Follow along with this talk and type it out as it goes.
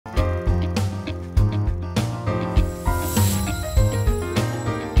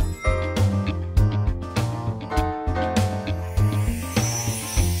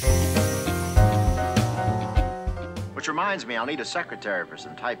reminds me, I'll need a secretary for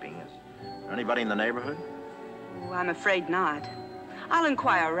some typing. Is there anybody in the neighborhood? Oh, I'm afraid not. I'll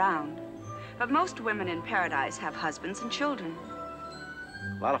inquire around. But most women in paradise have husbands and children.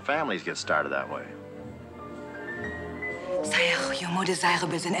 A lot of families get started that way. Sire, you're more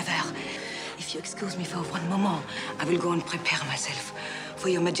desirable than ever. If you excuse me for one moment, I will go and prepare myself for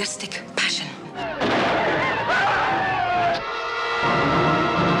your majestic passion.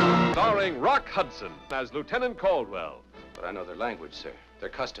 Starring Rock Hudson as Lieutenant Caldwell. But I know their language, sir. Their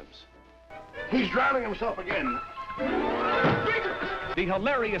customs. He's drowning himself again. The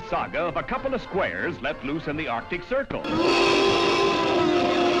hilarious saga of a couple of squares let loose in the Arctic Circle.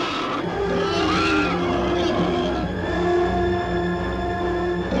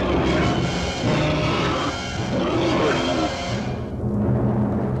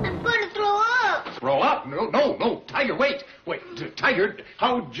 Throw up? No, Tiger, wait. Tiger,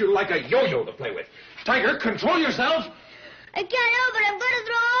 how'd you like a yo-yo to play with? Tiger, control yourself. I can't help it, I'm gonna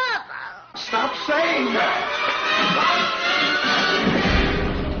throw up. Stop saying that.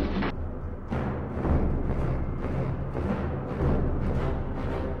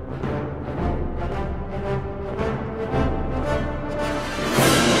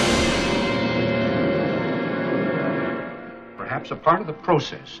 Perhaps a part of the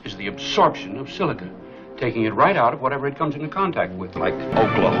process is the absorption of silica, taking it right out of whatever it comes into contact with, like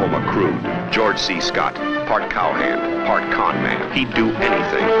Oklahoma crude. George C. Scott, part cowhand, part con man. He'd do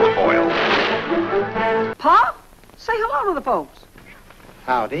anything for oil. Pa, say hello to the folks.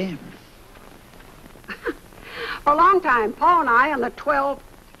 Howdy. For a long time, Pa and I and the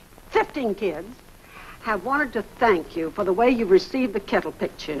 15 kids have wanted to thank you for the way you received the kettle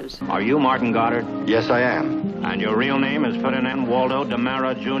pictures. Are you Martin Goddard? Yes, I am. And your real name is Ferdinand Waldo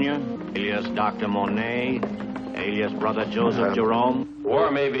Demara Jr., alias Dr. Monet, alias Brother Joseph Jerome? War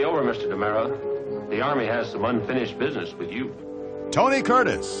may be over, Mr. Demara. The Army has some unfinished business with you. Tony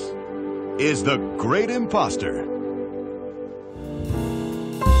Curtis is the Great Imposter.